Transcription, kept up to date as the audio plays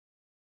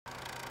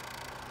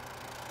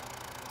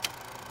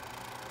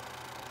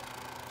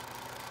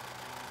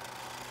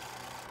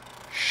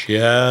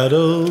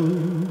Shadows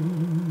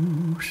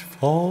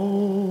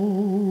fall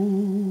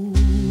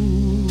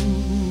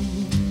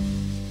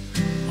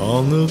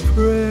on the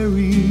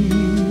prairie.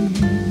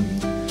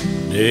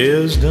 Day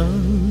is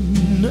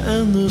done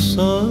and the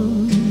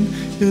sun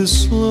is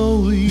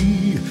slowly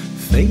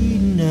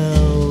fading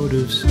out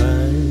of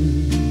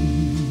sight.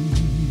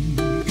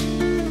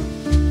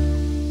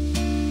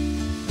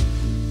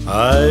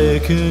 I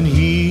can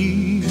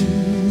hear,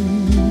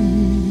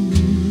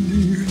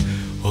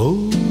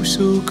 oh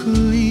so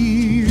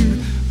clear,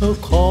 a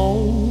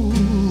call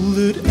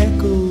that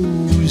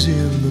echoes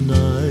in the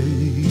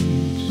night.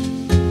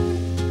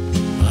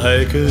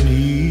 I can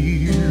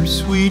hear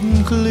sweet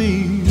and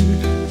clear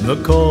the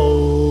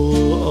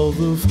call of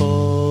the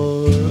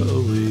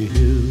faraway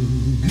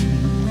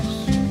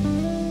hills.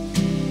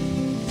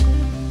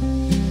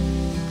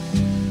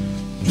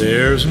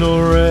 There's no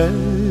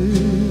rest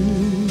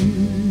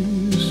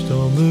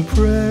on the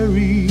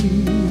prairie.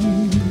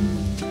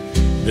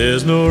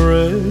 There's no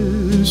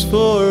rest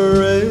for a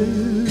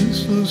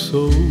restless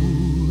soul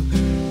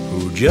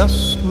who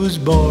just was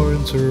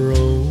born to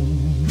roam.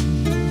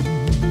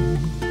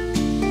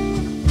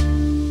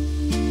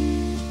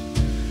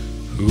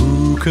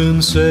 Who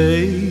can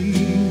say,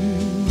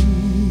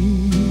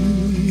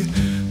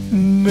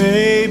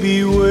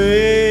 maybe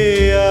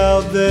way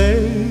out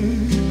there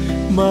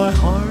my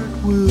heart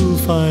will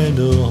find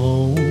a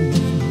home.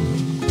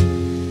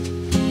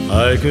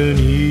 I can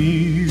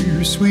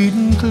hear sweet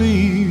and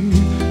clear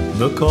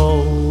the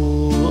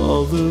call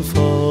of the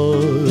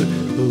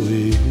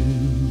faraway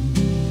hills.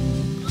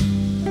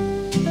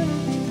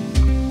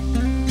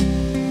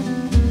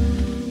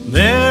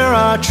 There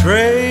are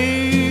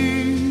trails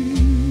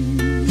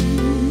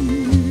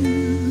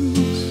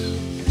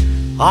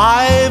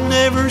I've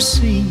never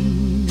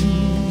seen,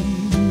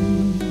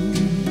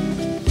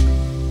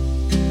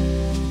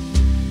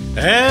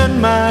 and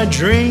my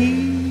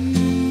dreams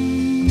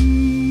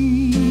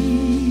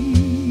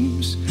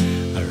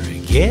are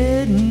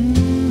getting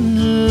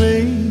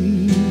late.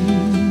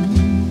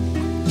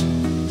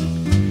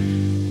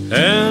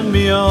 And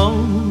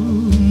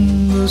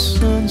beyond the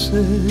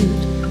sunset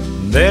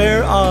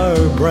there are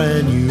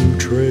brand new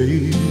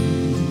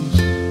trails,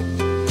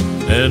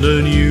 and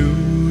a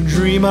new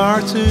dream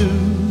or two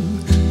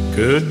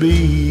could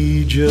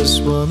be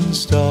just one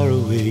star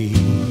away.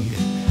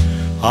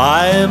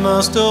 I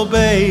must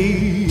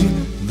obey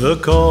the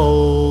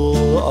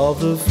call of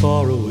the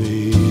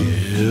faraway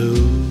hills.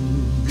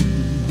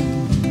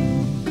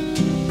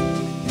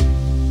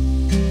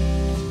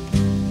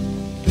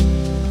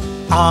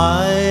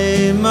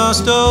 I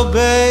must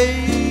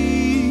obey